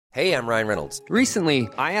Hey, I'm Ryan Reynolds. Recently,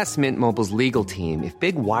 I asked Mint Mobile's legal team if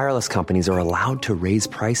big wireless companies are allowed to raise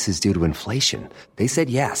prices due to inflation. They said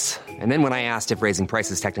yes. And then when I asked if raising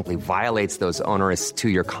prices technically violates those onerous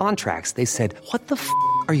two-year contracts, they said, "What the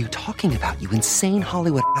are you talking about, you insane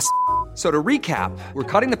Hollywood ass?" So to recap,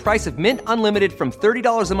 we're cutting the price of Mint Unlimited from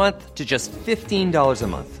 $30 a month to just $15 a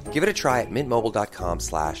month. Give it a try at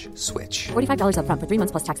mintmobile.com/switch. $45 up front for 3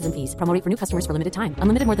 months plus taxes and fees. Promo rate for new customers for limited time.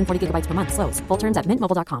 Unlimited more than 40 gigabytes per month. Slows full terms at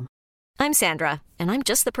mintmobile.com. I'm Sandra, and I'm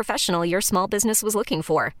just the professional your small business was looking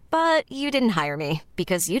for. But you didn't hire me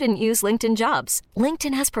because you didn't use LinkedIn Jobs.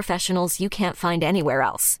 LinkedIn has professionals you can't find anywhere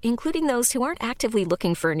else, including those who aren't actively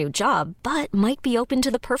looking for a new job, but might be open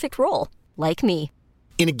to the perfect role, like me.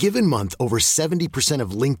 In a given month, over 70%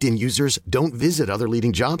 of LinkedIn users don't visit other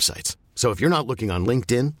leading job sites. So if you're not looking on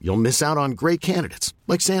LinkedIn, you'll miss out on great candidates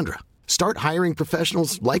like Sandra. Start hiring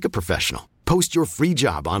professionals like a professional. Post your free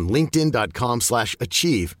job on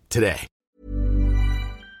linkedin.com/achieve today.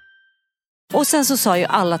 Och sen så sa ju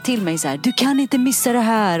alla till mig så här: du kan inte missa det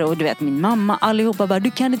här. Och du vet, min mamma, allihopa bara,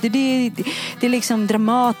 du kan inte, det är liksom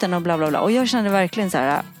Dramaten och bla bla bla. Och jag kände verkligen så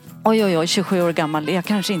här: oj, 27 år gammal, jag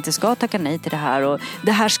kanske inte ska tacka nej till det här. Och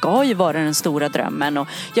det här ska ju vara den stora drömmen. Och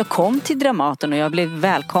jag kom till Dramaten och jag blev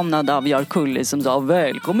välkomnad av Jarl Kulle som sa: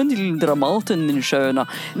 välkommen till Dramaten, min sköna.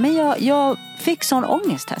 Men jag fick sån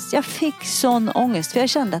ångest. Jag fick sån ångest för jag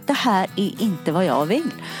kände att det här är inte vad jag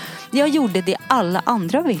vill. Jag gjorde det alla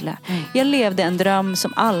andra ville. Jag levde en dröm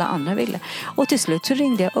som alla andra ville. Och till slut så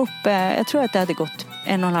ringde jag upp. Jag tror att det hade gått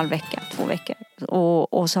 1,5 vecka, 2 veckor.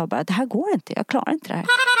 Och sa bara: det här går inte, jag klarar inte det här.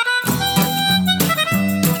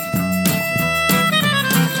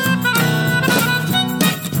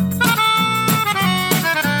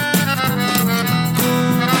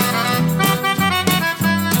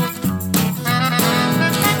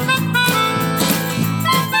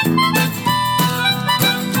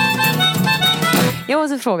 Jag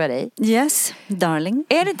måste fråga dig. Yes, darling.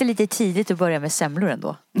 Är det inte lite tidigt att börja med semlor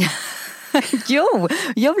ändå? Jo,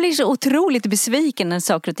 jag blir så otroligt besviken när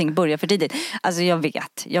saker och ting börjar för tidigt. Alltså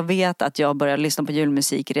jag vet att jag börjar lyssna på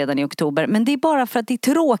julmusik redan i oktober. Men det är bara för att det är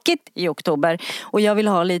tråkigt i oktober. Och jag vill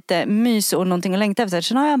ha lite mys och någonting att längta efter.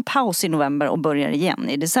 Sen har jag en paus i november och börjar igen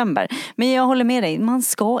i december. Men jag håller med dig, man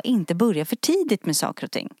ska inte börja för tidigt med saker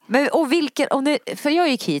och ting. Men, och för jag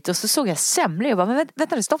gick hit och så såg jag semlor. Jag bara, men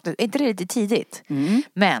vänta, stopp nu. Är inte det lite tidigt?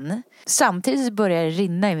 Men samtidigt så börjar det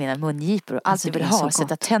rinna i mina mungipor. Och allt jag vill ha,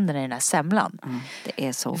 sätta tänderna i den här semlan. Det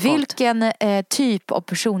är så gott. Vilken typ av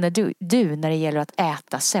person är du när det gäller att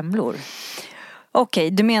äta semlor?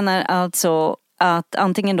 Okej, du menar alltså att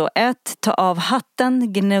antingen då ta av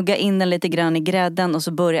hatten, gnugga in den lite grann i grädden och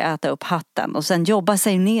så börja äta upp hatten och sen jobba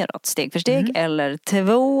sig neråt steg för steg. Eller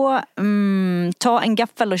 2, ta en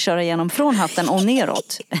gaffel och köra igenom från hatten och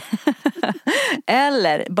neråt.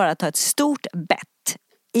 Eller bara ta ett stort bett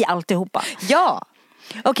i alltihopa. Ja!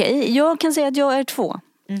 Okej, jag kan säga att jag är 2.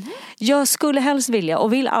 Jag skulle helst vilja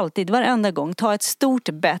och vill alltid varenda gång ta ett stort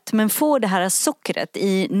bett men få det här sockret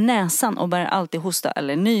i näsan och börja alltid hosta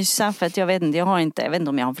eller nysa för att jag vet inte om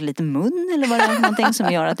jag har för lite mun eller vad det är för någonting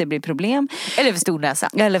som gör att det blir problem. Eller för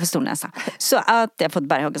stor näsa. Så att jag fått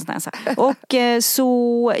berghuggens näsa. Och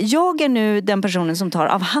så jag är nu den personen som tar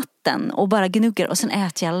av hatten och bara gnuggar och sen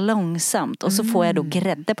äter jag långsamt och så får jag då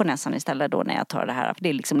grädde på näsan istället då när jag tar det här. För det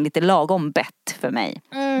är liksom lite lagom bett för mig.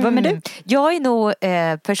 Vad med du? Jag är nog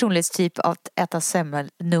personlighetstyp att äta semmel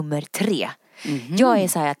nummer 3. Jag är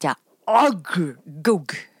så här att jag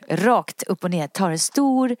rakt upp och ner tar ett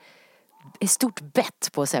stort bett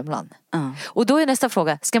på semlan. Och då är nästa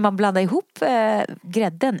fråga, ska man blanda ihop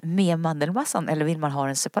grädden med mandelmassan eller vill man ha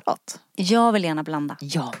den separat? Jag vill gärna blanda.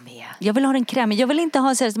 Jag med. Jag vill ha den krämig. Jag vill inte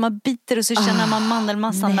ha så att man biter och så känner man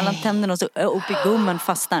mandelmassan mellan tänderna och så upp i gummen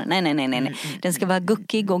fastnar. Nej. Den ska vara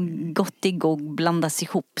guckig och gottig och blandas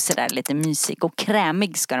ihop så där lite mysig och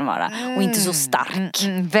krämig ska den vara och inte så stark.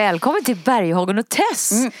 Välkommen till Berghagen och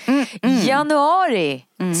Tess. Januari.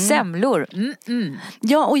 Semlor.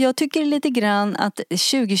 Ja, och jag tycker lite grann att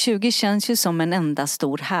 2020 känns ju som en enda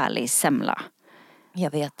stor härlig semla.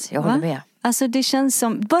 Jag vet, jag håller med. Alltså det känns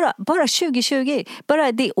som, bara 2020,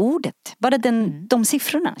 bara det ordet, bara de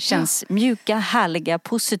siffrorna känns mjuka, härliga,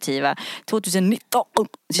 positiva. 2019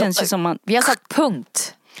 känns ju som man... Vi har satt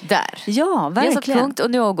punkt där. Ja, verkligen. Vi har satt punkt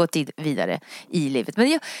och nu har vi gått vidare i livet.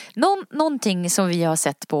 Men någonting som vi har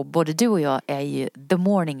sett på, både du och jag, är ju The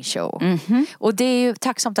Morning Show. Och det är ju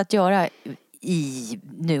tacksamt att göra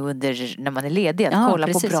nu under när man är ledig att kolla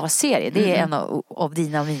på bra serier. Det är en av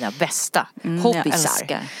dina och mina bästa hobbysar.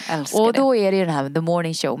 Jag älskar och då är det ju den här The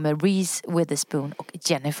Morning Show med Reese Witherspoon och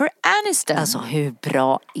Jennifer Aniston. Alltså hur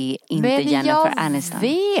bra är inte Jennifer Aniston?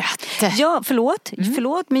 Vet. Ja,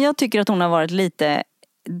 förlåt, men jag tycker att hon har varit lite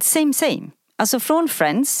same. Alltså från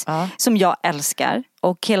Friends, som jag älskar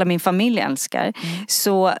och hela min familj älskar,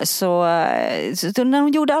 så när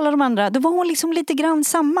hon gjorde alla de andra, då var hon liksom lite grann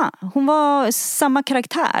samma. Hon var samma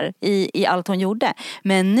karaktär i allt hon gjorde.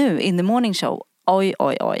 Men nu, in The Morning Show,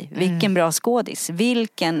 oj, vilken bra skådis.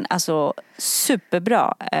 Vilken, alltså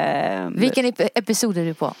superbra. Vilken episod är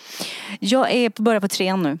du på? Jag är börjar på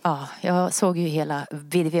 3 nu. Ja, jag såg ju hela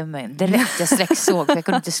videon direkt. Jag sträcksåg för jag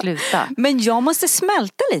kunde inte sluta. Men jag måste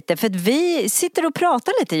smälta lite för att vi sitter och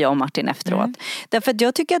pratar lite, jag och Martin, efteråt. Därför att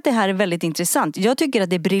jag tycker att det här är väldigt intressant. Jag tycker att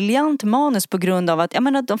det är briljant manus på grund av att, jag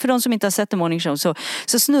menar, för de som inte har sett The Morning Show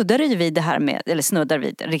så snuddar vi det här med, eller snuddar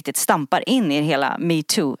vi riktigt stampar in i hela Me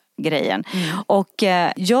Too-grejen. Och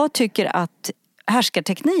jag tycker att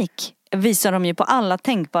härskarteknik visar de ju på alla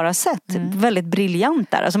tänkbara sätt. Väldigt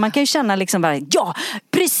briljant där. Alltså man kan ju känna liksom bara, ja,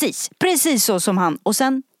 precis så som han. Och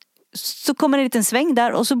sen så kommer det en liten sväng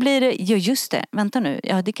där och så blir det, ja just det, vänta nu,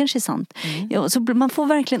 ja det kanske är sant. Ja, så man får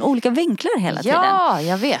verkligen olika vinklar hela tiden. Ja,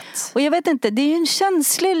 jag vet. Och jag vet inte, det är ju en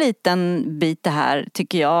känslig liten bit det här,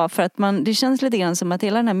 tycker jag. För att det känns lite grann som att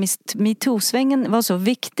hela den här MeToo-svängen var så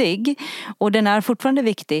viktig. Och den är fortfarande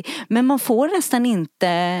viktig. Men man får nästan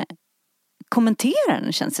inte kommentera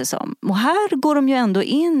den, känns det som. Och här går de ju ändå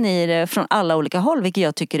in i det från alla olika håll, vilket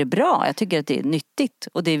jag tycker är bra. Jag tycker att det är nyttigt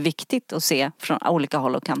och det är viktigt att se från olika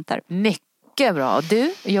håll och kanter. Mycket bra. Och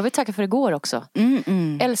du, jag vill tacka för igår också.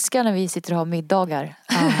 Älskar när vi sitter och har middagar.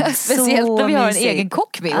 Speciellt när vi har en egen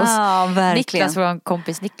kock med oss. Niklas, vår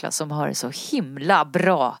kompis Niklas, som har så himla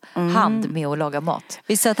bra hand med att laga mat.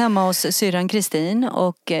 Vi satt hemma hos syrran Kristin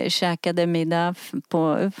och käkade middag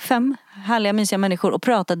på 5 härliga mysiga människor och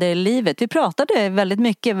pratade livet. Vi pratade väldigt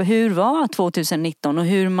mycket hur var 2019 och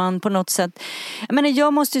hur man på något sätt, jag menar,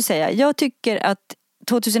 jag måste ju säga, jag tycker att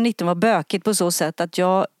 2019 var bökigt på så sätt att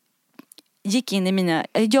jag gick in i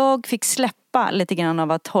jag fick släppa lite grann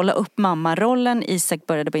av att hålla upp mammarollen. Isak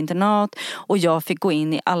började på internat och jag fick gå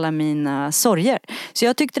in i alla mina sorger. Så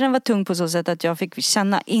jag tyckte den var tung på så sätt att jag fick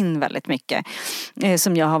känna in väldigt mycket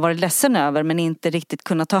som jag har varit ledsen över men inte riktigt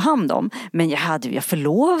kunnat ta hand om. Men jag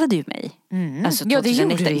förlovade ju mig. Alltså 2019, ja, det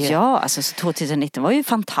gjorde du ju. Ja, alltså 2019 var ju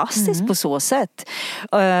fantastiskt på så sätt.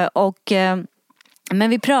 Men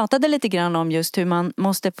vi pratade lite grann om just hur man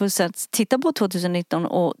måste på sätt titta på 2019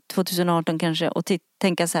 och 2018 kanske och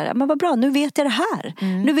tänka så här, men vad bra, nu vet jag det här.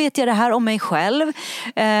 Nu vet jag det här om mig själv.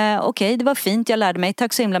 Okej, det var fint, jag lärde mig,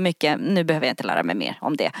 tack så himla mycket. Nu behöver jag inte lära mig mer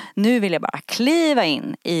om det. Nu vill jag bara kliva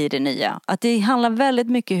in i det nya. Att det handlar väldigt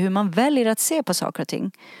mycket hur man väljer att se på saker och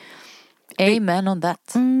ting. Amen on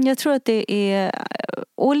that. Jag tror att det är,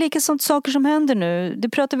 och lika sånt saker som händer nu, det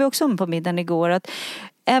pratade vi också om på middagen igår, att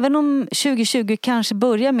även om 2020 kanske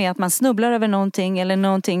börjar med att man snubblar över någonting eller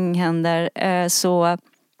någonting händer, så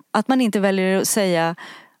att man inte väljer att säga,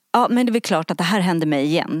 ja men det är väl klart att det här händer mig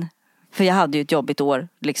igen. För jag hade ju ett jobbigt år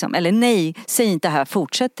liksom. Eller nej, säg inte här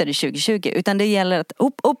fortsätter i 2020. Utan det gäller att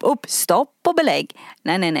upp, stopp och belägg.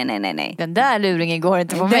 Nej. Den där luringen går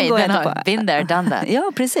inte på mig. Den har been there, done that.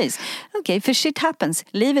 Ja, precis. Okej, för shit happens.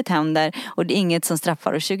 Livet händer och det är inget som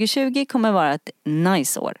straffar. Och 2020 kommer vara ett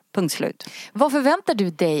nice år. Punkt slut. Vad förväntar du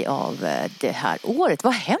dig av det här året?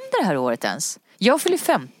 Vad händer det här året ens? Jag fyller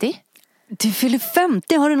 50. Du fyller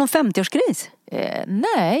 50? Har du någon 50-årskris?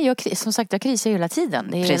 Nej, som sagt jag krisar ju hela tiden.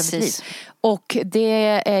 Det är precis. Och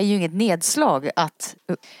det är ju inget nedslag att...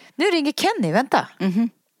 Nu ringer Kenny, vänta.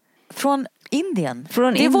 Från Indien.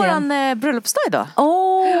 Det är våran bröllopsdag idag.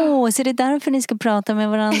 Så det är därför ni ska prata med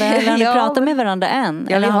varandra? Eller har ni pratat med varandra än?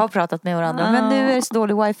 Ja, vi har pratat med varandra. Men nu är det så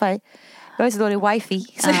dålig wifi. Jag är så dålig wifi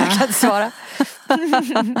så jag kan inte svara.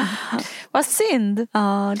 Vad synd.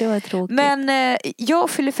 Ja, det var tråkigt. Men jag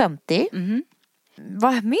fyller 50.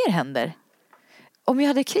 Vad mer händer? Om jag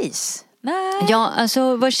hade kris? Nej. Ja,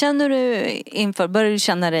 alltså vad känner du inför? Börjar du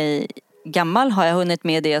känna dig gammal? Har jag hunnit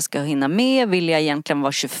med det jag ska hinna med? Vill jag egentligen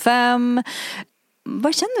vara 25?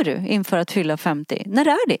 Vad känner du inför att fylla 50? När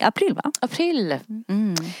är det? April, va? April.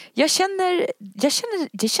 Jag känner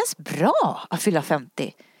det känns bra att fylla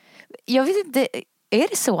 50. Jag vet inte, är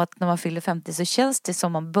det så att när man fyller 50 så känns det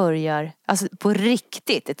som man börjar, alltså på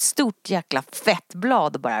riktigt, ett stort jäkla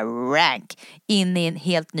fettblad och bara rank in i en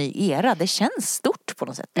helt ny era. Det känns stort på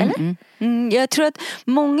något sätt, eller? Jag tror att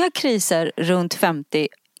många kriser runt 50,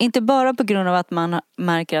 inte bara på grund av att man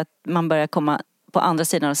märker att man börjar komma på andra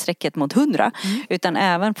sidan av strecket mot 100. Utan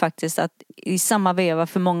även faktiskt att i samma veva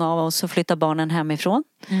för många av oss så flyttar barnen hemifrån.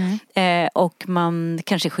 Och man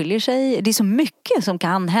kanske skiljer sig. Det är så mycket som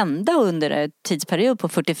kan hända under en tidsperiod på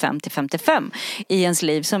 45 till 55 i ens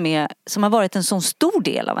liv som har varit en så stor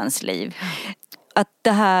del av ens liv. Att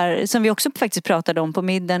det här som vi också faktiskt pratade om på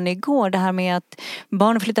middagen igår, det här med att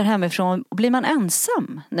barnen flyttar hemifrån, blir man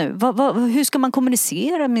ensam nu? Hur ska man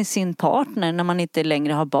kommunicera med sin partner när man inte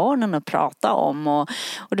längre har barnen att prata om och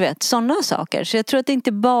du vet, sådana saker. Så jag tror att det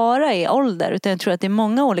inte bara är ålder, utan jag tror att det är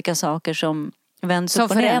många olika saker som vänds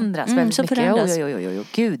upp och ner. Förändras väldigt som mycket. förändras. Jo,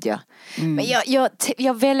 gud ja. Men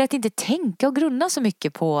jag väljer att inte tänka och grunna så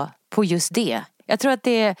mycket på just det. Jag tror att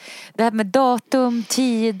det här med datum,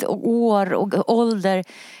 tid och år och ålder,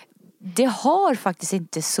 det har faktiskt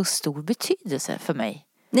inte så stor betydelse för mig.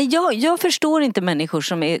 Nej, jag förstår inte människor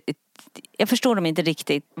som är... Jag förstår dem inte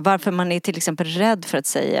riktigt. Varför man är till exempel rädd för att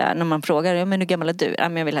säga, när man frågar, ja, men hur gammal är du? Ja,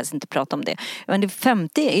 men jag vill helst inte prata om det. Men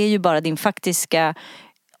 50 är ju bara din faktiska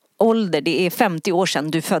ålder. Det är 50 år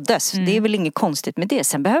sedan du föddes. Det är väl inget konstigt med det.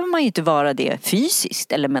 Sen behöver man ju inte vara det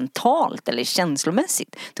fysiskt eller mentalt eller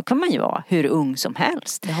känslomässigt. Då kan man ju vara hur ung som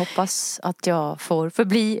helst. Jag hoppas att jag får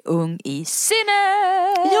förbli ung i sinne.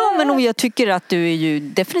 Ja, men jag tycker att du är ju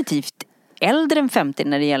definitivt äldre än 50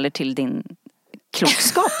 när det gäller till din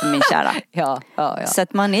klokskap, min kära. Ja. Så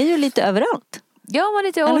att man är ju lite överallt. Ja, man är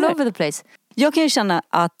lite all over the place. Jag kan ju känna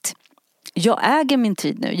att jag äger min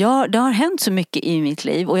tid nu. Det har hänt så mycket i mitt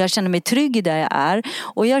liv och jag känner mig trygg i där jag är.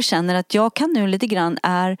 Och jag känner att jag kan nu lite grann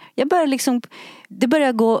det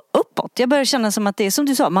börjar gå uppåt. Jag börjar känna som att det är som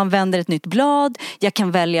du sa, man vänder ett nytt blad. Jag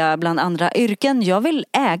kan välja bland andra yrken. Jag vill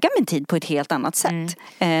äga min tid på ett helt annat sätt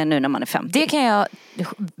nu när man är 50. Det kan jag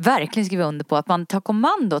verkligen skriva under på. Att man tar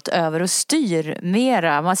kommandot över och styr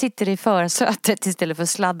mera. Man sitter i försätet istället för att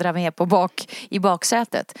sladdra med i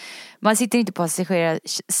baksätet. Man sitter inte på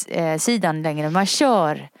passagerarsidan längre. Man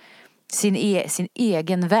kör sin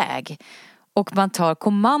egen väg. Och man tar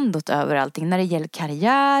kommandot över allting. När det gäller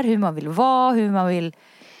karriär, hur man vill vara, hur man vill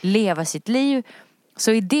leva sitt liv.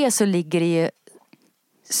 Så i det så ligger det ju...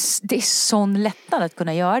 Det är sån lättnad att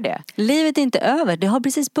kunna göra det. Livet är inte över, det har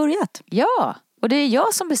precis börjat. Ja, och det är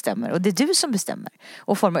jag som bestämmer. Och det är du som bestämmer.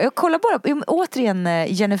 Och formar. Jag kollar bara, återigen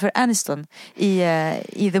Jennifer Aniston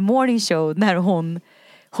i The Morning Show. När hon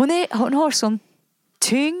har sån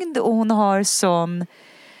tyngd och hon har sån...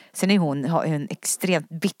 Sen är hon extremt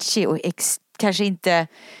bitchy och kanske inte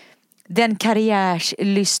den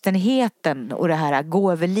karriärslystenheten och det här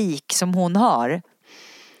gå över lik som hon har.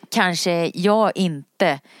 Kanske jag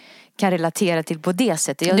inte kan relatera till på det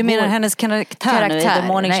sättet. Du menar hennes karaktär nu i The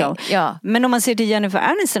Morning Show? Ja. Men om man ser till Jennifer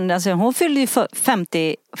Aniston, alltså hon fyllde ju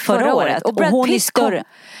 50 förra året. Och hon är större.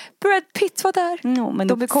 Brad Pitt var där. No, men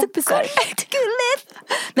de är kompisar.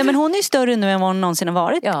 Nej, men hon är större nu än vad hon någonsin har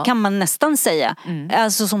varit. Ja. Kan man nästan säga.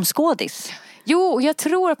 Alltså som skådis. Jo, jag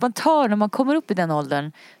tror att när man kommer upp i den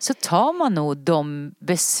åldern, så tar man nog de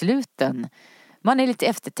besluten. Man är lite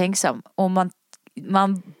eftertänksam. Och man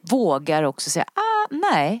vågar också säga,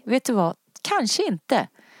 nej, vet du vad? Kanske inte.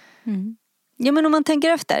 Ja, men om man tänker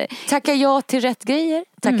efter. Tacka ja till rätt grejer.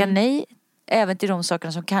 Tacka nej även till de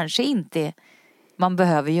sakerna som kanske inte man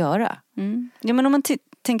behöver göra. Ja, men om man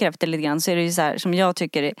tänker efter lite grann så är det ju så här som jag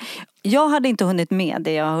tycker. Jag hade inte hunnit med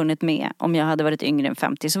det jag har hunnit med om jag hade varit yngre än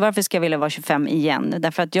 50. Så varför ska jag vilja vara 25 igen?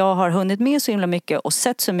 Därför att jag har hunnit med så himla mycket och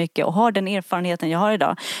sett så mycket och har den erfarenheten jag har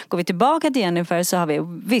idag. Går vi tillbaka till Jennifer så har vi,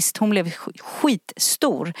 visst hon blev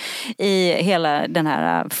skitstor i hela den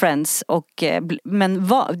här Friends. Men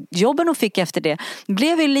jobben hon fick efter det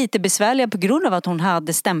blev ju lite besvärliga på grund av att hon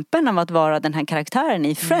hade stämpeln av att vara den här karaktären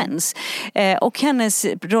i Friends. Och hennes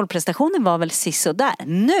rollprestationer var väl sisådär.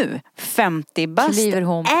 Nu, 50 bast, kliver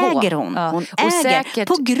hon på. Äger hon. Ja. Hon och äger säkert...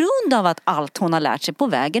 på grund av att allt hon har lärt sig på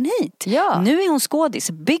vägen hit. Ja. Nu är hon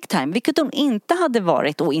skådis, big time, vilket hon inte hade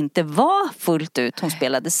varit och inte var fullt ut. Hon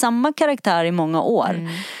spelade samma karaktär i många år.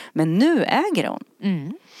 Men nu äger hon.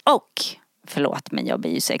 Och förlåt, men jag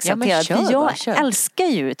blir ju så exalterad. Jag älskar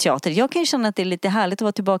ju teater. Jag kan ju känna att det är lite härligt att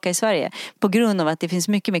vara tillbaka i Sverige. På grund av att det finns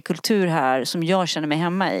mycket mer kultur här som jag känner mig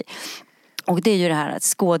hemma i. Och det är ju det här att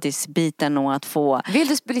skådisbiten och att få... Vill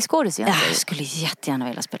du bli skådis igen? Jag skulle jättegärna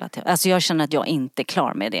vilja spela teater. Alltså jag känner att jag inte är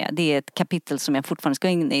klar med det. Det är ett kapitel som jag fortfarande ska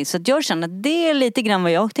in i. Så att jag känner att det är lite grann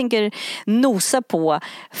vad jag tänker nosa på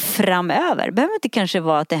framöver. Det behöver inte kanske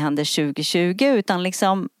vara att det händer 2020 utan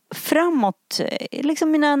liksom framåt,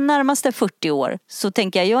 liksom mina närmaste 40 år så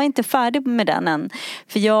tänker jag är inte färdig med den än.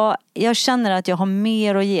 För jag känner att jag har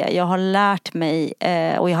mer att ge. Jag har lärt mig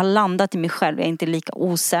och jag har landat i mig själv. Jag är inte lika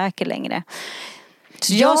osäker längre.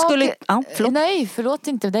 Så jag skulle... Ja, nej, förlåt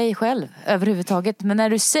inte dig själv överhuvudtaget. Men när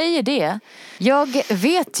du säger det, jag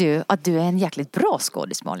vet ju att du är en jäkligt bra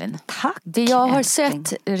skådis, Malin. Tack. Det jag har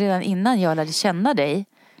sett redan innan jag lärde känna dig,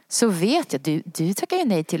 så vet jag att du tackar ju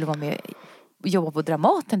nej till att vara med och jobba på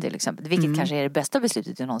Dramaten till exempel. Vilket kanske är det bästa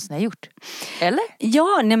beslutet du någonsin har gjort. Eller?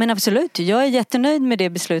 Ja, nej men absolut. Jag är jättenöjd med det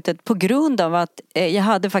beslutet på grund av att jag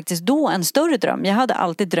hade faktiskt då en större dröm. Jag hade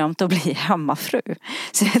alltid drömt att bli hemmafru.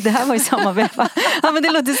 Så det här var ju samma veva. Ja, men det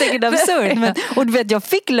låter säkert absurt. Men, och du vet, jag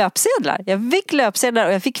fick löpsedlar.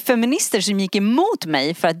 Och jag fick feminister som gick emot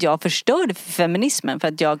mig för att jag förstörde feminismen. För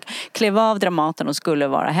att jag klev av Dramaten och skulle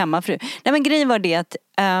vara hemmafru. Nej men grejen var det att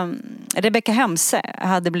Rebecca Hemse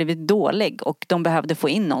hade blivit dålig och de behövde få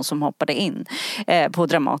in någon som hoppade in på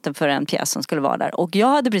Dramaten för en pjäs som skulle vara där. Och jag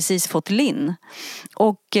hade precis fått Linn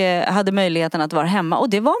och hade möjligheten att vara hemma. Och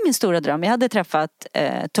det var min stora dröm. Jag hade träffat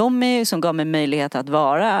Tommy som gav mig möjlighet att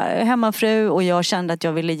vara hemmafru och jag kände att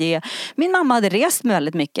jag ville ge... Min mamma hade rest mig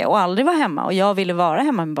väldigt mycket och aldrig var hemma och jag ville vara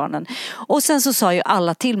hemma med barnen. Och sen så sa ju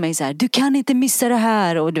alla till mig så här: du kan inte missa det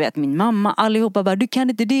här. Och du vet, min mamma, allihopa bara, du kan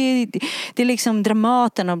inte, det är liksom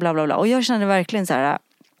Dramaten och bla bla bla. Och jag kände verkligen så här: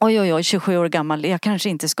 oj, 27 år gammal, jag kanske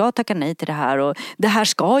inte ska tacka nej till det här och det här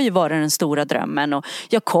ska ju vara den stora drömmen. Och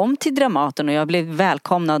jag kom till Dramaten och jag blev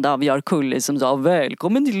välkomnad av Jar Kulli som sa: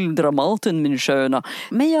 välkommen till Dramaten min sköna.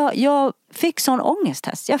 Men jag fick sån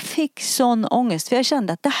ångesthäst. Jag fick sån ångest för jag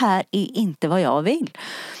kände att det här är inte vad jag vill.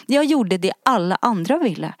 Jag gjorde det alla andra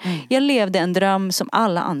ville. Jag levde en dröm som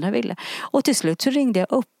alla andra ville. Och till slut så ringde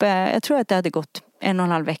jag upp, jag tror att det hade gått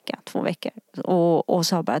 1,5 vecka, 2 veckor. Och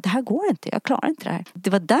sa bara: det här går inte, jag klarar inte det här. Det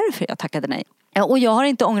var därför jag tackade nej. Och jag har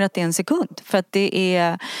inte ångrat det en sekund. För att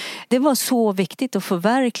det var så viktigt att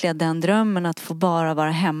förverkliga den drömmen. Att få bara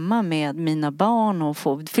vara hemma med mina barn. Och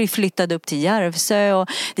flyttade upp till Järvsö. Och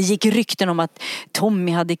det gick rykten om att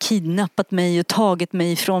Tommy hade kidnappat mig och tagit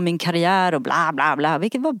mig från min karriär. Och bla bla bla.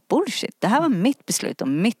 Vilket var bullshit. Det här var mitt beslut och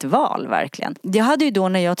mitt val verkligen. Jag hade ju då,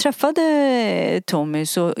 när jag träffade Tommy,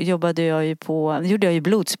 så gjorde jag ju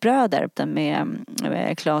Blodsbröder med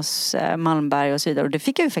Claes Malmberg och så vidare. Och det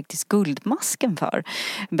fick jag ju faktiskt Guldmask för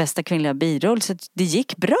bästa kvinnliga biroll, så det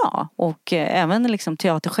gick bra. Och även liksom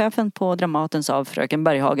teaterchefen på Dramaten sa: fröken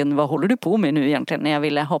Berghagen, vad håller du på med nu egentligen? När jag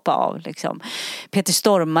ville hoppa av liksom. Peter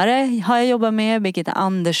Stormare har jag jobbat med, Birgitta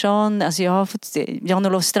Andersson, alltså jag har fått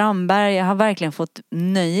Jan-Olof Strandberg. Jag har verkligen fått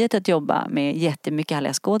nöjet att jobba med jättemycket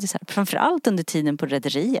härliga skådisar, framförallt under tiden på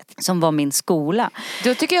Rederiet som var min skola.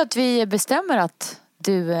 Då tycker jag att vi bestämmer att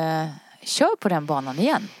du kör på den banan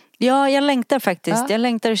igen. Ja, jag längtar faktiskt. Ja. Jag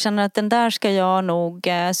längtar och känner att den där ska jag nog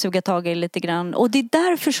suga tag i lite grann. Och det är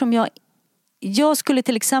därför som jag skulle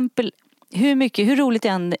till exempel, hur roligt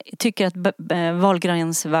jag än tycker att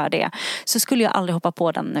Wahlgrens värld är, så skulle jag aldrig hoppa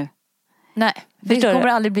på den nu. Nej, det kommer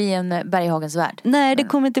aldrig bli en Berghagens värld. Nej, det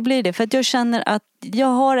kommer inte bli det. För att jag känner att jag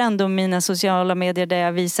har ändå mina sociala medier där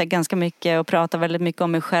jag visar ganska mycket och pratar väldigt mycket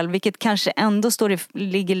om mig själv. Vilket kanske ändå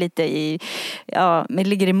ligger lite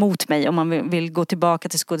ligger emot mig om man vill gå tillbaka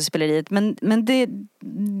till skådespeleriet. Men det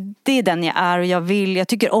är den jag är och jag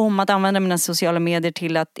tycker om att använda mina sociala medier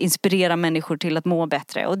till att inspirera människor till att må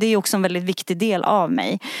bättre. Och det är också en väldigt viktig del av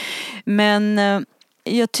mig. Men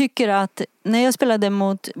jag tycker att när jag spelade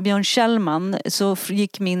mot Björn Kjellman så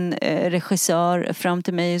gick min regissör fram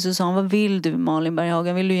till mig och så sa han: vad vill du, Malin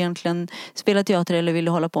Berghagen? Vill du egentligen spela teater eller vill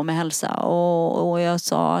du hålla på med hälsa? Och jag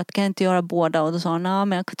sa att kan jag inte göra båda? Och då sa han: nej,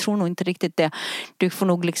 men jag tror nog inte riktigt det. Du får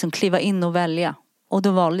nog liksom kliva in och välja. Och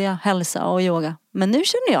då valde jag hälsa och yoga. Men nu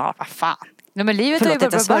känner jag, vad fan. Nej, men livet har ju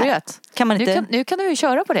bara börjat. Kan man inte? Nu kan du ju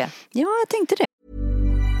köra på det. Ja, jag tänkte det.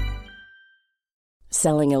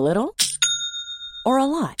 Selling a little or a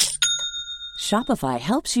lot? Shopify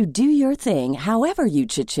helps you do your thing however you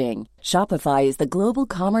cha-ching. Shopify is the global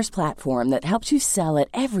commerce platform that helps you sell at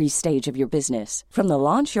every stage of your business. From the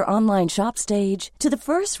launch your online shop stage to the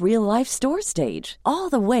first real-life store stage. All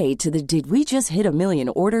the way to the did we just hit a million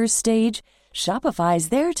orders stage. Shopify is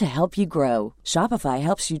there to help you grow. Shopify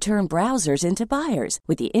helps you turn browsers into buyers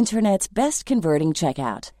with the internet's best converting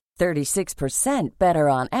checkout. 36% better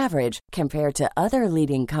on average compared to other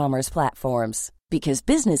leading commerce platforms. Because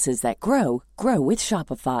businesses that grow, grow with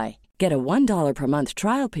Shopify. Get a $1 per month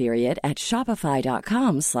trial period at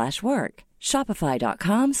shopify.com/work.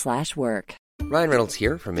 Shopify.com/work. Ryan Reynolds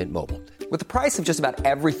here from Mint Mobile. With the price of just about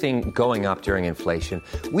everything going up during inflation,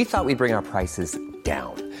 we thought we'd bring our prices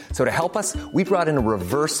down. So to help us, we brought in a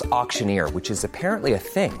reverse auctioneer, which is apparently a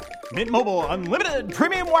thing. Mint Mobile Unlimited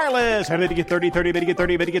Premium Wireless. How to get 30, 30, bit to get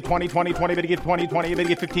 30, bit to get 20, 20, 20, bit to get 20, 20, bit to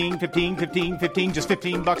get 15, 15, 15, 15, just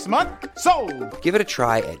 $15 a month? Sold! Give it a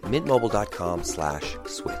try at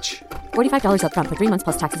mintmobile.com/switch. $45 up front for 3 months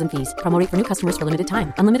plus taxes and fees. Promo rate for new customers for limited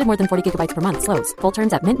time. Unlimited more than 40 gigabytes per month. Slows full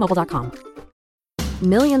terms at mintmobile.com.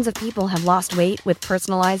 Millions of people have lost weight with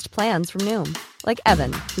personalized plans from Noom. Like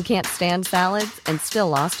Evan, who can't stand salads and still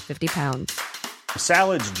lost 50 pounds.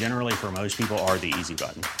 Salads generally for most people are the easy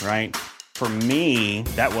button, right? For me,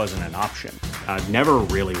 that wasn't an option. I never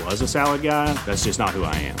really was a salad guy. That's just not who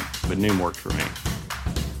I am. But Noom worked for me.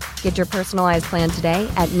 Get your personalized plan today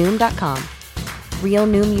at Noom.com. Real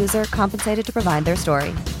Noom user compensated to provide their story.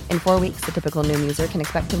 In 4 weeks, the typical Noom user can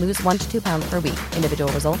expect to lose 1 to 2 pounds per week.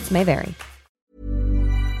 Individual results may vary.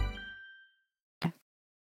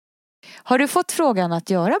 Har du fått frågan att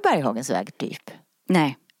göra Berghagens väg typ?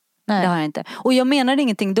 Nej. Det har jag inte. Och jag menar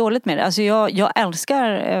ingenting dåligt med det. Alltså jag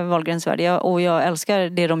älskar Wahlgrens värld och jag älskar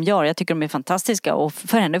det de gör. Jag tycker de är fantastiska och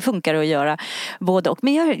för henne funkar det att göra både och.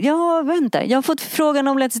 Men jag vet inte. Jag har fått frågan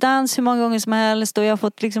om Let's Dance hur många gånger som helst och jag har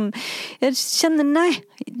fått liksom, jag känner nej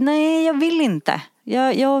jag vill inte.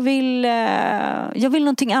 Jag vill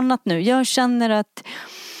någonting annat nu. Jag känner att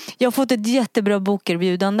jag har fått ett jättebra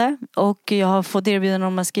bokerbjudande och jag har fått erbjudande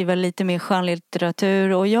om att skriva lite mer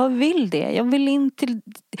skönlitteratur och jag vill det. Jag vill in till...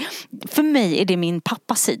 För mig är det min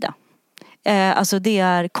pappas sida. Alltså det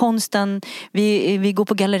är konsten, vi går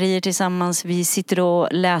på gallerier tillsammans, vi sitter och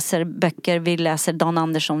läser böcker, vi läser Dan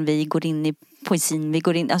Andersson, vi går in i poesin,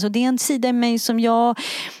 alltså det är en sida i mig som jag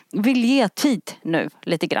vill ge tid nu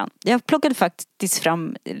lite grann. Jag plockade faktiskt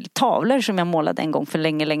fram tavlor som jag målade en gång för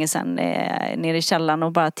länge sedan nere i källaren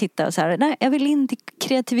och bara tittade så här, nej jag vill in till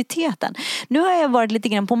kreativiteten. Nu har jag varit lite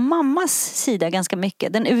grann på mammas sida ganska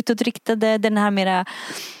mycket, den utåtriktade, den här mera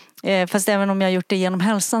fast även om jag har gjort det genom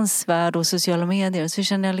hälsans värld och sociala medier så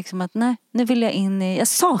känner jag liksom att nej, nu vill jag in i, jag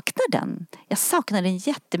saknar den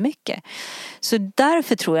jättemycket. Så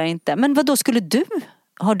därför tror jag inte, men vad då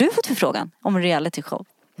har du fått förfrågan om en reality show?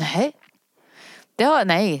 Nej,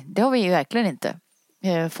 det har vi ju verkligen inte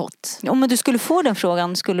fått. Om du skulle få den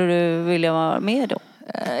frågan, skulle du vilja vara med då?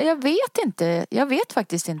 Jag vet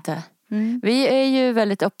faktiskt inte. Vi är ju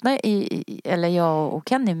väldigt öppna eller jag och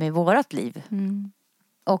Kenny med vårat liv.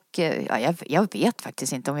 Och jag vet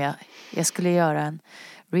faktiskt inte om jag skulle göra en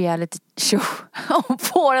reality show om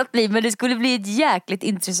vårat liv. Men det skulle bli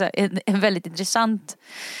en väldigt intressant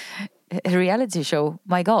reality show.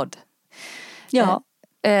 My God. Ja.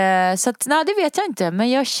 Så att, nej, det vet jag inte. Men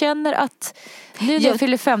jag känner att nu när jag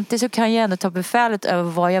fyller 50 så kan jag ändå ta befälet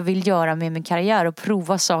över vad jag vill göra med min karriär. Och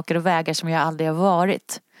prova saker och vägar som jag aldrig har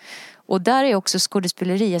varit. Och där är också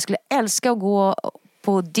skådespeleri. Jag skulle älska att gå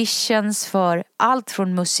på auditions för allt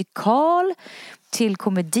från musikal till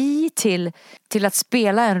komedi till att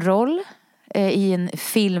spela en roll i en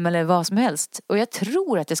film eller vad som helst. Och jag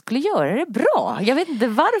tror att jag skulle göra det bra. Jag vet inte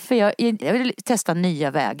varför jag vill testa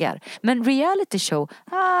nya vägar. Men reality show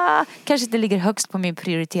kanske inte ligger högst på min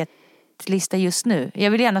prioritetslista just nu.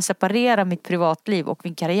 Jag vill gärna separera mitt privatliv och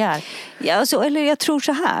min karriär. Ja, alltså, eller jag tror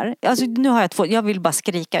så här. Alltså, nu har jag vill bara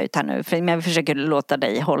skrika ut här nu. Men jag försöker låta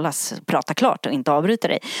dig prata klart och inte avbryta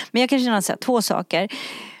dig. Men jag kan känna så här, 2 saker.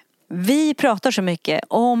 Vi pratar så mycket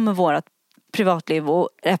om vårat privatliv och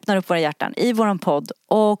öppnar upp våra hjärtan i våran podd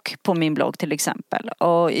och på min blogg till exempel.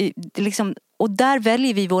 Och där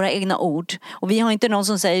väljer vi våra egna ord. Och vi har inte någon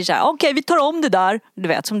som säger så här: okej, vi tar om det där. Du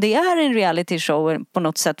vet, som det är en reality show på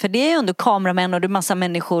något sätt. För det är ju ändå kameramän och det är massa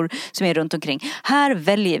människor som är runt omkring. Här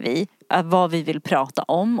väljer vi vad vi vill prata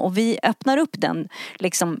om. Och vi öppnar upp den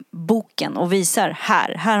liksom, boken och visar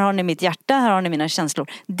här har ni mitt hjärta, här har ni mina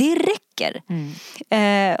känslor. Det räcker.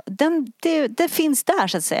 Det finns där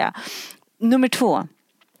så att säga. Nummer 2.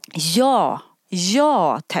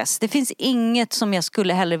 Ja, Tess. Det finns inget som jag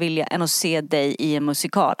skulle hellre vilja än att se dig i en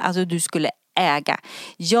musikal. Alltså du skulle äga.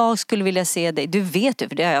 Jag skulle vilja se dig. Du vet ju,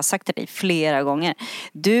 för det har jag sagt till dig flera gånger.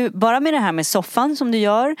 Du, bara med det här med soffan som du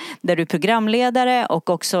gör, där du är programledare och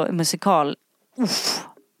också musikal.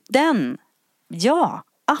 Ja,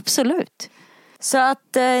 absolut. Så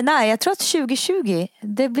att, nej, jag tror att 2020,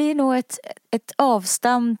 det blir nog ett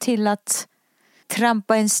avstamp till att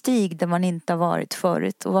trampa en stig där man inte har varit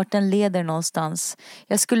förut och vart den leder någonstans.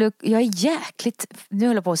 Jag är jäkligt, nu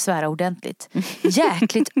håller jag på att svära ordentligt,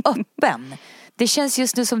 jäkligt öppen. Det känns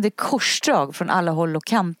just nu som det är korsdrag från alla håll och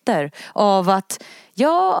kanter av att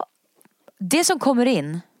det som kommer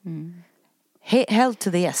in Hell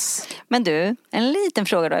to the yes. Men du, en liten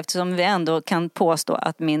fråga då, eftersom vi ändå kan påstå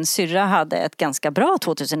att min syrra hade ett ganska bra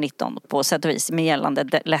 2019 på sätt och vis med gällande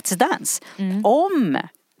Let's Dance. Om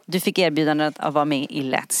du fick erbjudandet att vara med i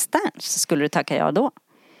Let's Dance, skulle du tacka ja då?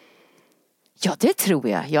 Ja, det tror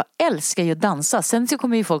jag. Jag älskar ju att dansa. Sen så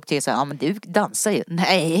kommer ju folk till så här, ja men du dansar ju.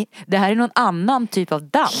 Nej, det här är någon annan typ av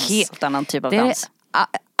dans. Helt annan typ av det dans. Är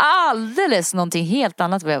alldeles någonting helt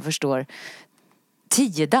annat vad jag förstår.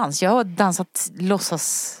 10-dans. Jag har dansat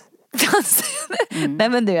låtsasdans. Nej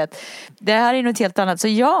men du vet, det här är något helt annat. Så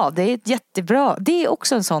ja, det är ett jättebra. Det är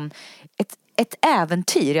också en sån, ett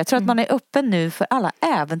äventyr. Jag tror att man är öppen nu för alla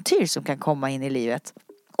äventyr som kan komma in i livet.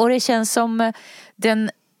 Och det känns som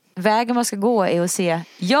den vägen man ska gå är att säga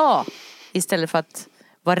ja istället för att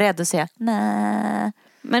vara rädd och säga nej.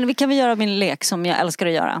 Men vi kan väl göra min lek som jag älskar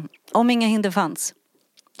att göra. Om inga hinder fanns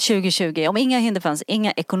 2020, om inga hinder fanns,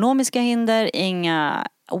 inga ekonomiska hinder, inga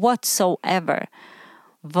whatsoever,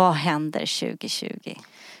 vad händer 2020?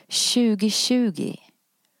 2020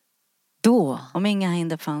 då, om inga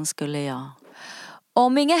hinder fanns skulle jag...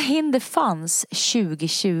 Om inga hinder fanns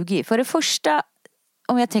 2020, för det första,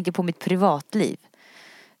 om jag tänker på mitt privatliv,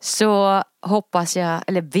 så hoppas jag,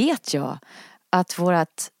 eller vet jag, att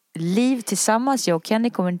vårat liv tillsammans, jag och Kenny,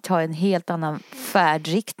 kommer ta en helt annan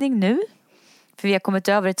färdriktning nu. För vi har kommit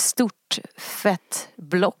över ett stort fett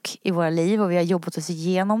block i våra liv och vi har jobbat oss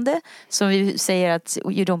igenom det. Som vi säger att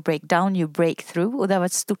you don't break down, you break through. Och det har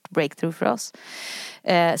varit ett stort breakthrough för oss.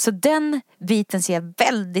 Så den biten ser jag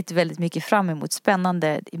väldigt, väldigt mycket fram emot.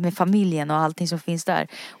 Spännande med familjen och allting som finns där.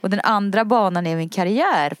 Och den andra banan är min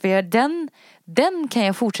karriär. För den kan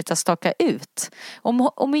jag fortsätta staka ut.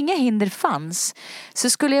 Om inga hinder fanns så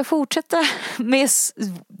skulle jag fortsätta med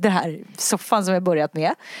det här soffan som jag börjat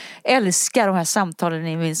med. Älskar de här samtalen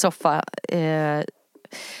i min soffa.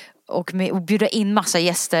 Och bjuda in massa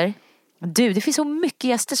gäster. Du, det finns så mycket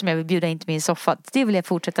gäster som jag vill bjuda in till min soffa. Det vill jag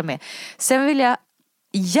fortsätta med. Sen vill jag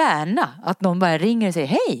gärna att någon bara ringer och säger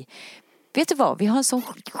hej, vet du vad, vi har en så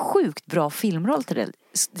sjukt bra filmroll till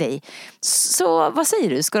dig. Så vad säger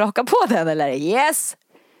du, ska du haka på den eller? Yes,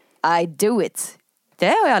 I do it. Det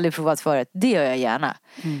har jag aldrig provat förut, det gör jag gärna.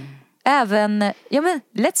 Även, ja men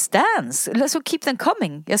Let's Dance, let's keep them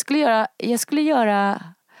coming. Jag skulle göra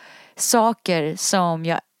saker som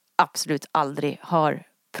jag absolut aldrig har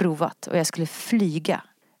provat. Och jag skulle flyga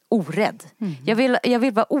orädd. Jag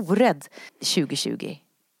vill vara orädd 2020.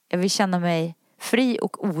 Jag vill känna mig fri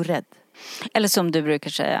och orädd. Eller som du brukar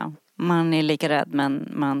säga, man är lika rädd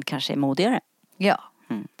men man kanske är modigare. Ja,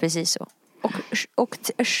 precis så. Och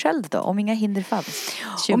själv då, om inga hinder fanns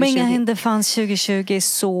 2020. Om inga hinder fanns 2020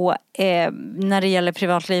 så när det gäller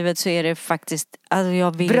privatlivet så är det faktiskt, alltså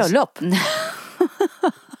jag vill... Bröllop.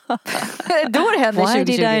 Då händer 2020. Why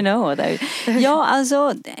did I know that? Ja,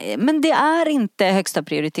 alltså, men det är inte högsta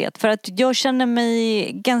prioritet. För att jag känner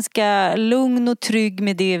mig ganska lugn och trygg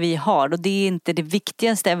med det vi har. Och det är inte det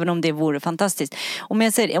viktigaste, även om det vore fantastiskt.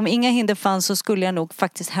 Om inga hinder fanns så skulle jag nog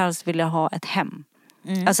faktiskt helst vilja ha ett hem.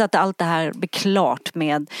 Alltså att allt det här blir klart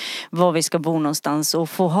med var vi ska bo någonstans. Och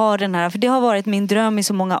få ha den här, för det har varit min dröm i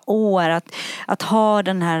så många år. Att ha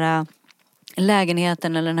den här...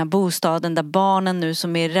 lägenheten eller den här bostaden där barnen nu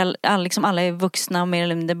som är liksom alla är vuxna och mer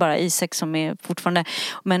eller mindre bara Isak som är fortfarande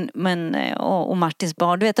och Martins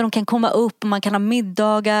barn, du vet att de kan komma upp och man kan ha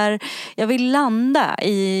middagar. Jag vill landa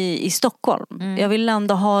i Stockholm. Jag vill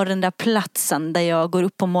landa och ha den där platsen där jag går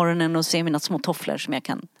upp på morgonen och ser mina små tofflor som jag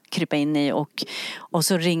kan krypa in i och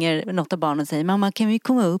så ringer något av barnen och säger mamma, kan vi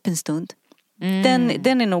komma upp en stund?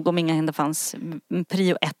 Den är nog, om inga hinder fanns,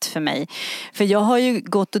 prio 1 för mig. För jag har ju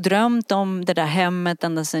gått och drömt om det där hemmet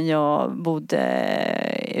ända sedan jag bodde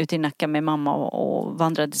ute i Nacka med mamma och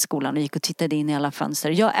vandrade till skolan och gick och tittade in i alla fönster.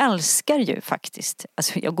 Jag älskar ju faktiskt,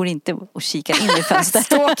 alltså jag går inte och kikar in i fönster.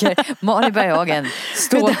 Stalker, Malin Berghagen,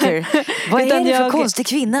 stalker. Vad är det för konstig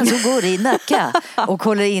kvinna som går i Nacka och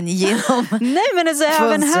kollar in genom? Nej men alltså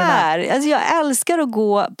även här, alltså jag älskar att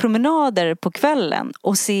gå promenader på kvällen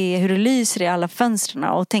och se hur det lyser i alla fönstren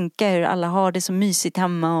och tänka hur alla har det så mysigt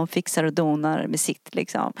hemma och fixar och donar med sitt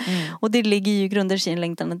liksom. Och det ligger ju grundar sig i en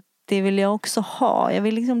längtan. Det vill jag också ha. Jag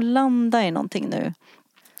vill liksom landa i någonting nu.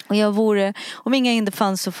 Och om inga hinder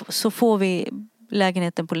fanns så får vi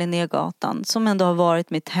lägenheten på Linnégatan som ändå har varit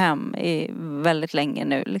mitt hem i väldigt länge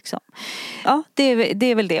nu liksom. Ja, det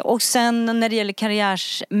är väl det. Och sen när det gäller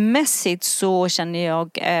karriärsmässigt så känner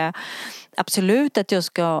jag absolut att jag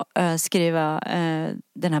ska skriva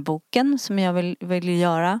den här boken som jag vill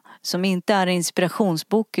göra. Som inte är en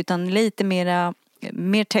inspirationsbok utan lite mera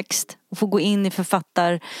mer text och få gå in i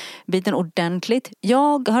författarbiten ordentligt.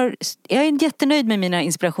 Jag är jättenöjd med mina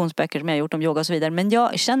inspirationsböcker som jag har gjort om yoga och så vidare. Men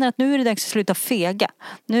jag känner att nu är det dags att sluta fega.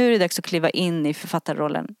 Nu är det dags att kliva in i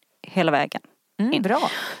författarrollen hela vägen. Bra.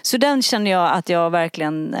 Så den känner jag att jag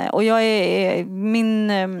verkligen, och jag är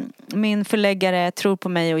min förläggare tror på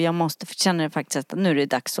mig och jag känner faktiskt att nu är det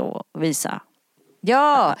dags att visa.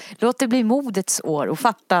 Ja, låt det bli modets år och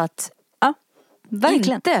fatta att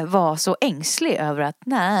verkligen inte vara så ängslig över att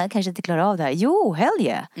nej, kanske inte klarar av det här. Jo, hell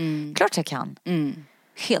yeah. Klart jag kan.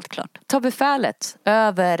 Helt klart. Ta befälet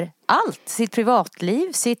över allt. Sitt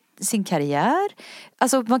privatliv, sin karriär.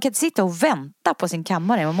 Alltså man kan inte sitta och vänta på sin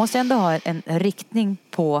kammare. Man måste ändå ha en riktning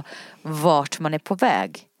på vart man är på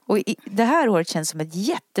väg. Och det här året känns som ett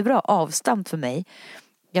jättebra avstamp för mig.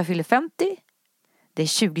 Jag fyller 50. Det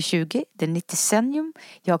är 2020. Det är 90 decennium.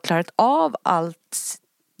 Jag har klarat av allt.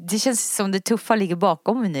 Det känns som det tuffa ligger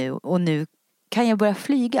bakom mig nu. Och nu kan jag börja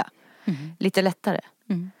flyga. Lite lättare.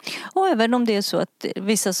 Och även om det är så att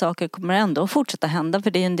vissa saker kommer ändå fortsätta hända,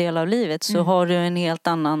 för det är en del av livet, så har du en helt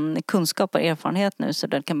annan kunskap och erfarenhet nu, så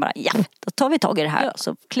du kan bara, då tar vi tag i det här.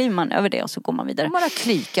 Så kliver man över det och så går man vidare. Man har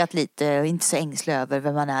klikat lite och inte så ängslig över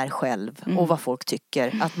vem man är själv och vad folk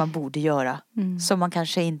tycker att man borde göra, som man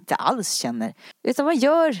kanske inte alls känner. Utan man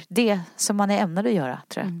gör det som man är ämnad att göra,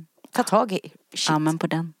 tror jag. Ta tag i shit. Amen på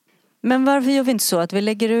den. Men varför gör vi inte så att vi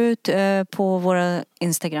lägger ut på våra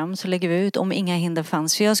Instagram, så lägger vi ut om inga hinder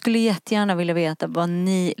fanns. För jag skulle jättegärna vilja veta vad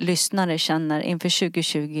ni lyssnare känner inför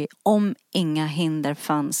 2020 om inga hinder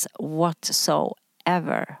fanns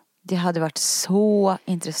whatsoever. Det hade varit så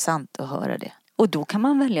intressant att höra det. Och då kan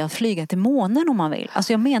man välja att flyga till månen om man vill.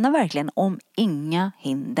 Alltså jag menar verkligen om inga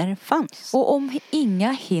hinder fanns. Och om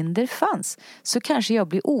inga hinder fanns så kanske jag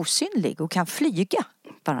blir osynlig och kan flyga.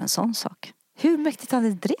 Bara en sån sak. Hur mäktigt hade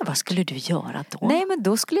det? Vad skulle du göra då? Nej, men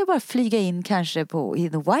då skulle jag bara flyga in kanske i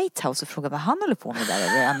the White House och fråga vad han håller på med där.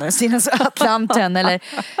 Eller andra sidan Atlanten.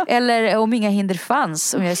 eller om inga hinder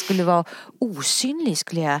fanns. Om jag skulle vara osynlig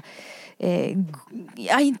skulle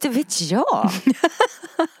jag... inte vet jag.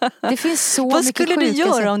 Det finns så vad mycket skulle du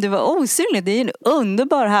göra om du var osynlig? Det är ju en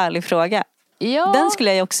underbar härlig fråga. Ja. Den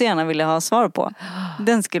skulle jag också gärna vilja ha svar på.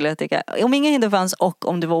 Den skulle jag tycka. Om inga hinder fanns och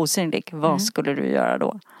om du var osynlig, vad skulle du göra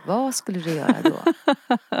då? Vad skulle du göra då?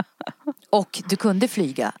 Och du kunde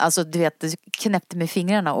flyga. Alltså du vet, du knäppte med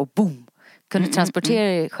fingrarna och boom. Kunde transportera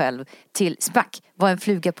dig själv till smack. Var en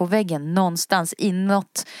fluga på väggen någonstans i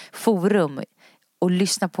något forum. Och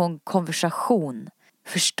lyssna på en konversation.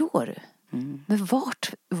 Förstår du? Men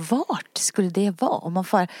vart skulle det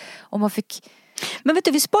vara? Om man fick... Men vet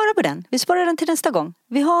du, vi sparar på den. Vi sparar den till nästa gång.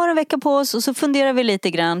 Vi har en vecka på oss och så funderar vi lite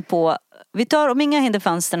grann på... Vi tar om inga hinder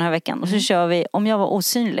fanns den här veckan. Och så kör vi om jag var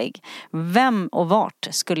osynlig. Vem och vart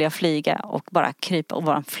skulle jag flyga och bara krypa och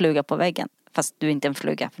vara en fluga på väggen? Fast du är inte en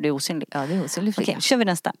fluga för du är osynlig. Ja, det är osynlig fluga. Okej, kör vi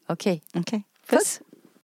nästa. Okej. Puss.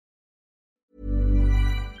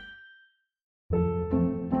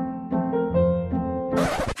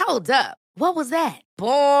 Hold up. What was that?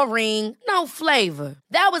 Boring. No flavor.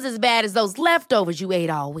 That was as bad as those leftovers you ate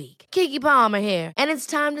all week. Keke Palmer here, and it's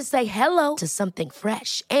time to say hello to something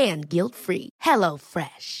fresh and guilt-free. Hello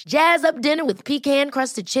Fresh. Jazz up dinner with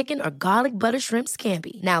pecan-crusted chicken or garlic butter shrimp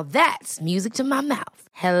scampi. Now that's music to my mouth.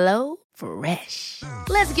 Hello Fresh.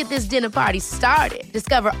 Let's get this dinner party started.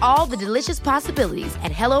 Discover all the delicious possibilities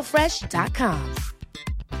at hellofresh.com.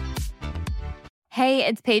 Hey,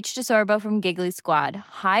 it's Paige DeSorbo from Giggly Squad.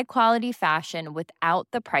 High quality fashion without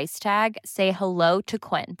the price tag. Say hello to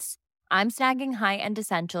Quince. I'm snagging high-end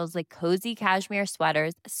essentials like cozy cashmere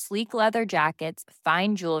sweaters, sleek leather jackets,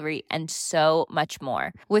 fine jewelry, and so much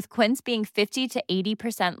more. With Quince being 50 to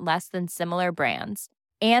 80% less than similar brands.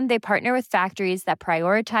 And they partner with factories that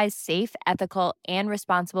prioritize safe, ethical, and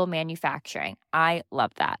responsible manufacturing. I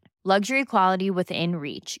love that. Luxury quality within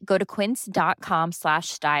reach. Go to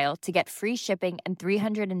quince.com/style to get free shipping and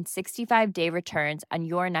 365-day returns on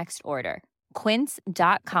your next order.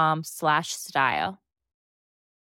 Quince.com/style.